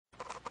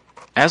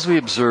As we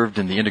observed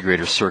in the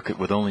integrator circuit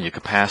with only a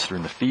capacitor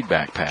in the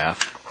feedback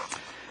path,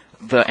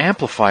 the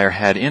amplifier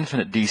had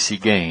infinite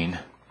DC gain,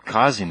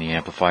 causing the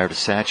amplifier to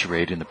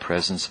saturate in the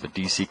presence of a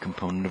DC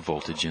component of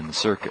voltage in the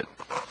circuit.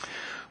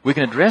 We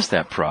can address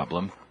that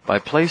problem by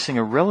placing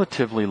a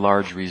relatively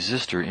large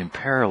resistor in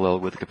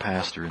parallel with the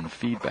capacitor in the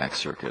feedback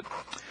circuit.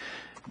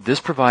 This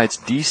provides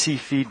DC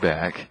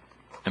feedback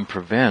and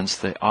prevents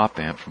the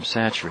op-amp from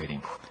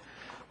saturating.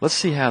 Let's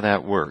see how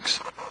that works.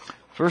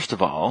 First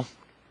of all,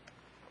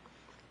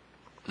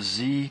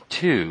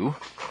 Z2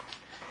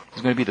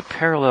 is going to be the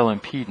parallel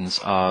impedance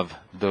of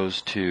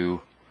those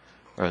two,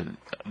 or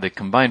the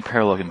combined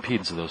parallel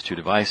impedance of those two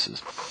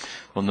devices.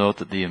 We'll note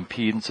that the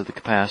impedance of the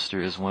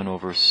capacitor is 1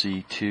 over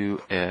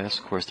C2S.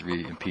 Of course, the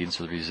impedance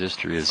of the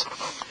resistor is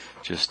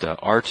just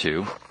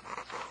R2.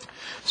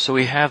 So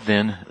we have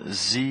then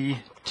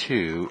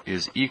Z2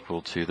 is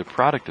equal to the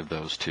product of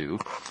those two,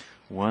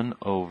 1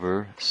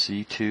 over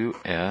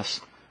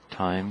C2S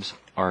times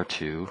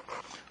R2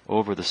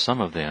 over the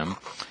sum of them,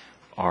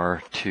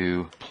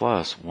 R2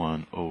 plus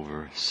 1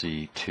 over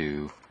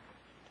C2S.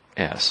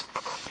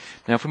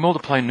 Now if we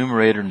multiply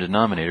numerator and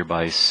denominator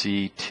by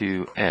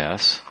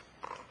C2S,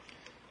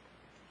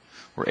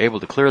 we're able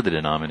to clear the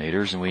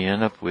denominators, and we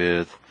end up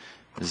with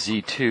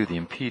Z2, the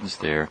impedance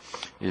there,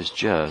 is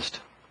just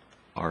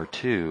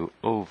R2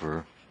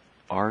 over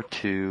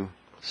R2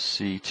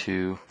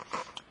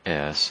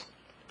 C2S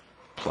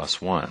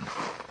plus 1.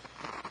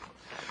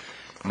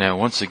 Now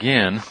once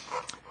again,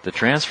 the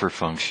transfer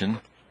function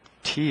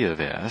T of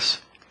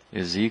S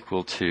is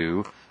equal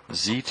to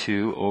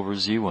Z2 over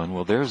Z1.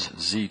 Well, there's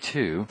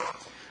Z2.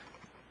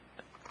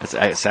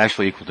 It's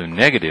actually equal to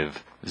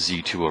negative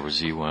Z2 over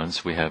Z1.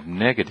 So we have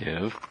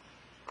negative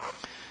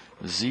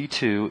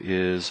Z2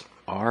 is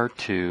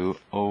R2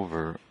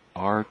 over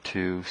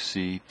R2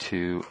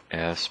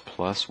 C2S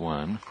plus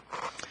 1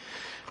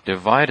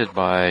 divided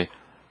by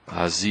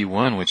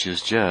Z1, which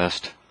is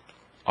just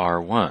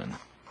R1.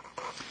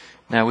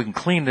 Now we can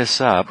clean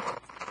this up.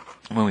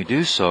 When we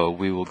do so,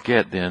 we will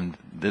get then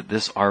that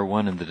this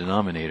R1 in the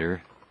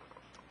denominator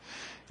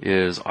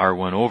is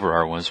R1 over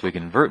R1, so we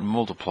can invert and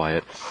multiply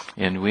it,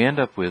 and we end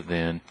up with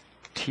then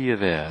T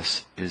of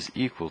S is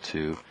equal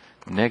to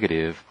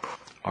negative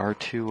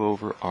R2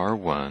 over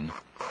R1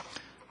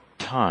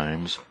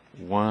 times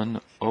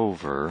 1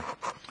 over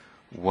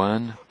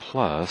 1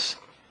 plus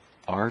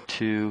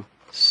R2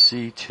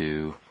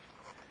 C2S.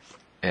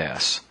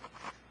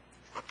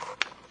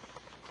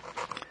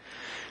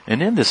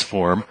 And in this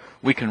form,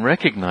 we can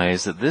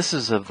recognize that this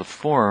is of the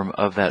form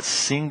of that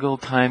single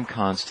time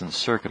constant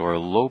circuit, or a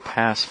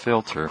low-pass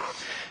filter.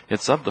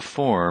 It's of the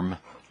form,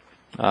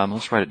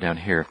 let's write it down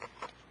here,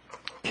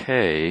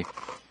 K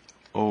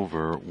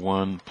over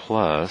 1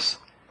 plus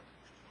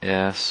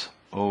S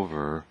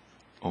over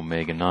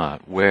omega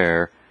naught,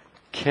 where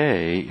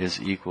K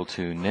is equal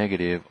to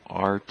negative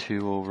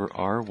R2 over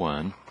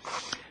R1,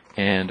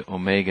 and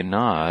omega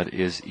naught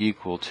is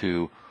equal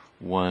to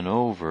 1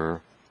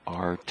 over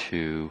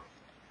R2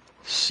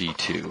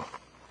 C2.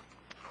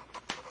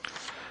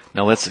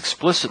 Now let's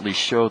explicitly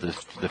show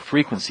the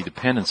frequency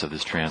dependence of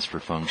this transfer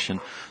function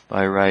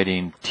by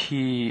writing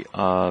T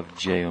of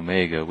j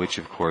omega, which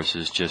of course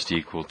is just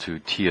equal to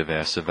T of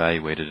S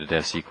evaluated at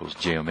S equals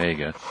j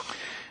omega.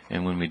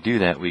 And when we do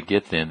that, we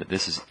get then that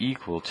this is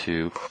equal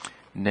to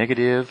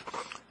negative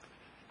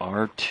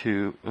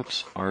R2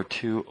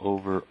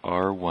 over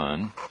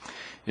R1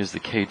 is the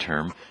K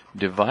term,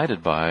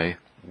 divided by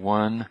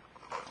 1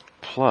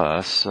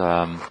 plus,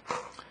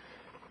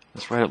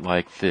 let's write it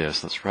like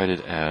this. Let's write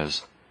it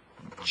as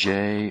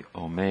j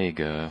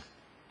omega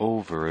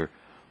over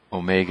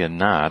omega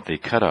naught, the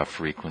cutoff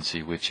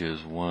frequency, which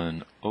is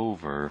 1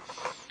 over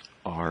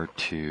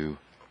R2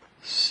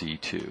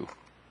 C2.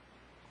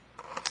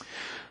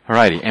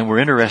 Alrighty, and we're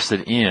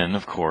interested in,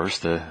 of course,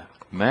 the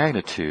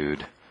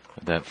magnitude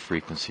of that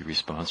frequency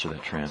response, or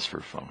that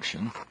transfer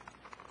function.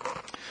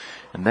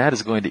 And that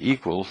is going to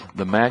equal,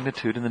 the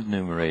magnitude in the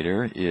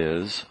numerator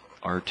is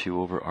R2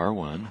 over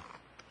R1.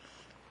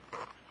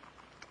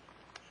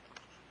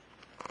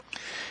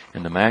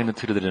 And the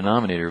magnitude of the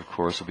denominator, of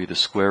course, will be the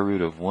square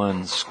root of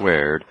 1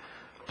 squared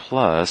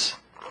plus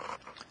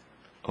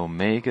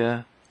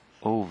omega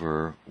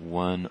over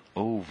 1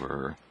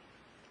 over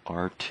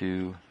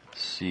R2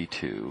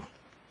 C2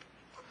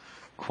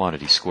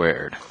 quantity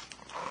squared.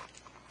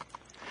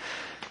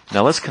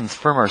 Now let's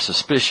confirm our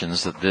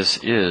suspicions that this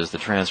is the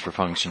transfer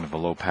function of a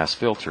low-pass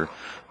filter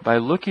by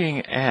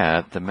looking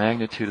at the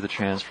magnitude of the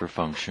transfer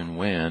function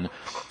when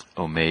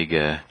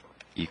omega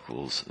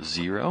equals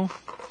 0.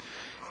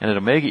 And at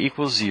omega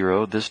equals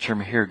 0, this term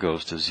here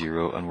goes to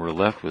 0, and we're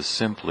left with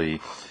simply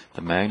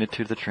the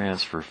magnitude of the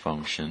transfer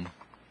function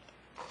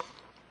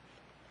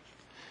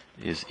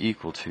is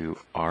equal to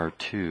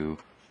R2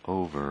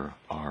 over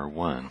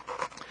R1.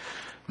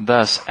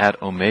 Thus,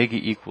 at omega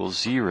equals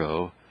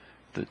 0,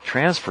 the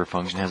transfer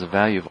function has a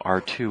value of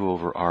R2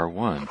 over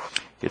R1.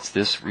 It's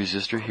this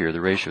resistor here, the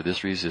ratio of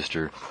this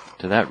resistor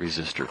to that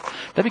resistor.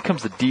 That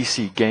becomes the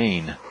DC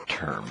gain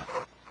term.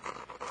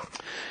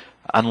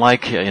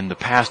 unlike in the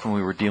past when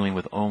we were dealing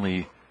with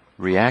only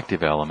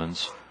reactive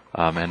elements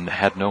and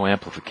had no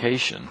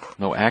amplification,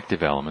 no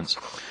active elements,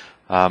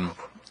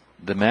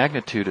 the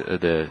magnitude,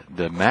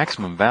 the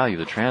maximum value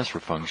of the transfer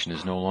function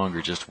is no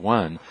longer just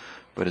 1,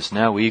 but it's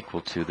now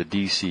equal to the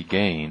DC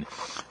gain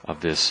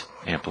of this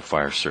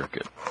amplifier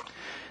circuit.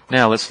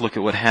 Now let's look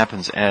at what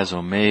happens as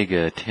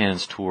omega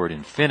tends toward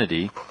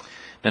infinity.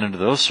 Then under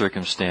those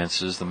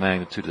circumstances, the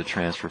magnitude of the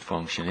transfer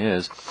function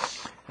is,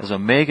 as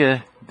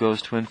omega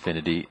goes to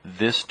infinity,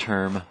 this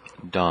term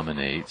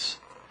dominates,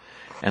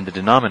 and the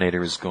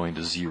denominator is going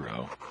to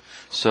 0.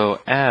 So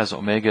as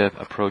omega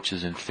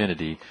approaches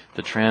infinity,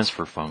 the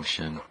transfer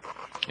function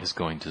is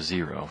going to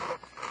 0.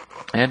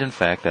 And in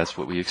fact, that's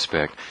what we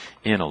expect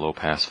in a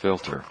low-pass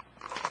filter.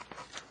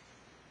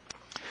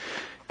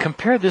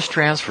 Compare this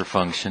transfer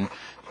function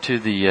to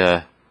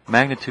the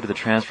magnitude of the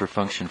transfer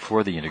function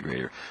for the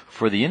integrator.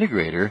 For the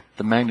integrator,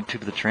 the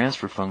magnitude of the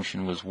transfer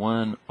function was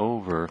 1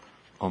 over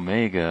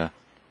omega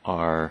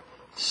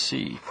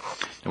RC.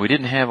 And we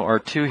didn't have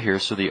R2 here,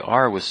 so the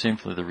R was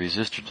simply the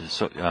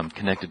resistor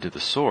connected to the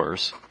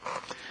source.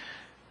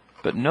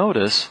 But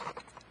notice,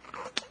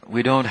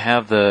 we don't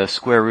have the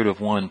square root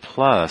of 1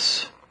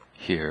 plus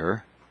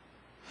here,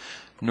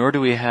 nor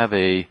do we have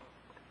a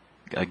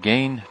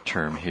gain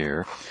term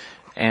here.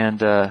 And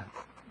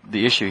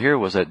the issue here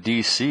was that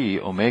DC,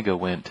 omega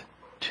went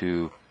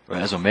to, or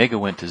as omega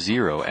went to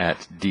 0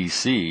 at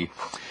DC,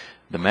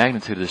 the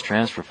magnitude of this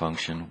transfer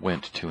function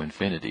went to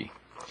infinity.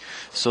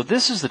 So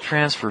this is the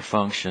transfer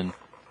function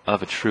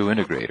of a true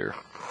integrator.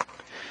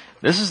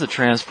 This is the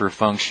transfer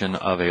function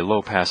of a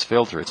low-pass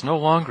filter. It's no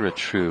longer a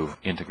true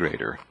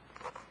integrator.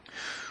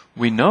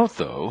 We note,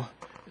 though,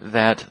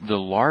 that the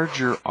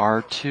larger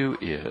R2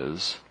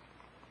 is,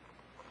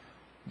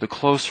 the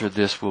closer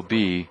this will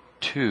be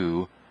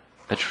to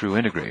a true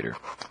integrator.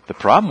 The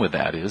problem with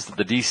that is that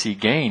the DC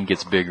gain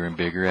gets bigger and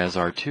bigger as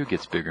R2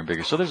 gets bigger and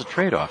bigger. So there's a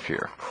trade-off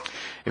here.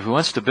 If we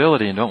want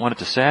stability and don't want it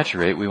to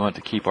saturate, we want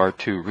to keep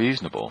R2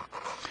 reasonable.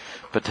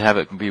 But to have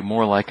it be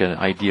more like an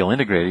ideal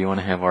integrator, you want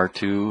to have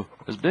R2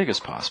 as big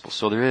as possible.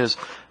 So there is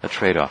a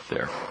trade-off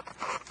there.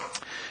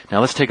 Now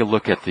let's take a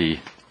look at the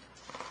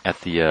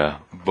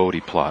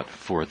Bode plot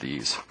for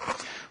these.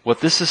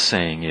 What this is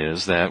saying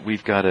is that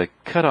we've got a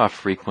cutoff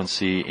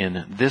frequency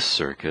in this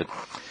circuit,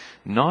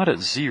 not at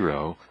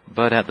 0,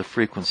 but at the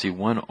frequency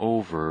 1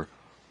 over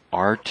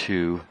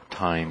R2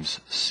 times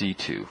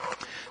C2.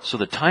 So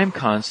the time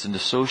constant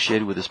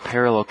associated with this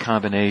parallel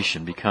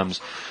combination becomes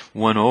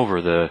 1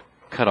 over the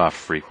cutoff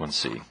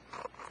frequency.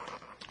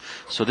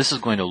 So this is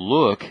going to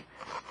look,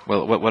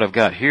 well, what I've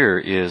got here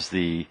is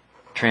the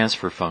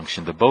transfer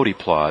function, the Bode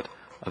plot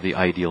of the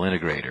ideal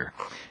integrator.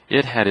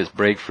 It had its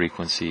break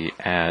frequency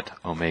at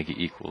omega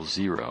equals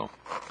 0.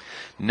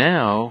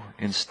 Now,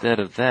 instead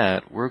of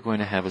that, we're going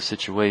to have a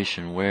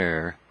situation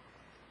where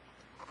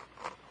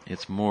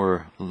it's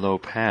more low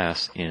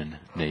pass in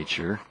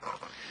nature.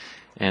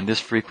 And this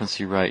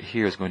frequency right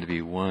here is going to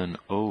be 1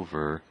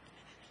 over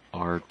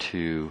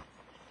R2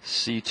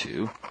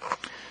 C2.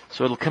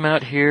 So it'll come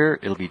out here,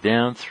 it'll be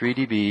down 3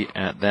 dB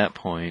at that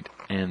point,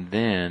 and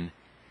then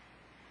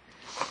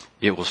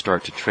it will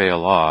start to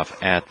trail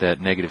off at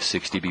that negative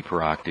 6 dB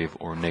per octave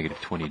or negative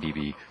 20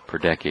 dB per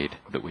decade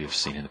that we have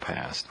seen in the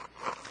past.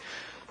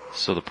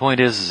 So the point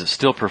is it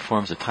still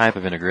performs a type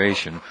of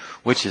integration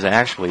which is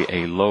actually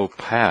a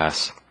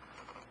low-pass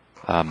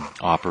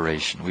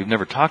operation. We've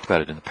never talked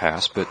about it in the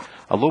past, but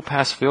a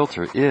low-pass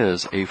filter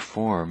is a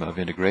form of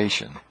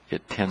integration.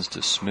 It tends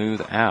to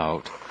smooth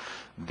out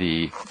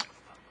the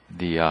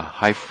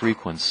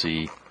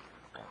high-frequency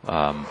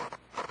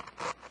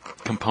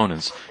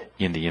components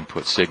in the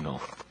input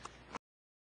signal.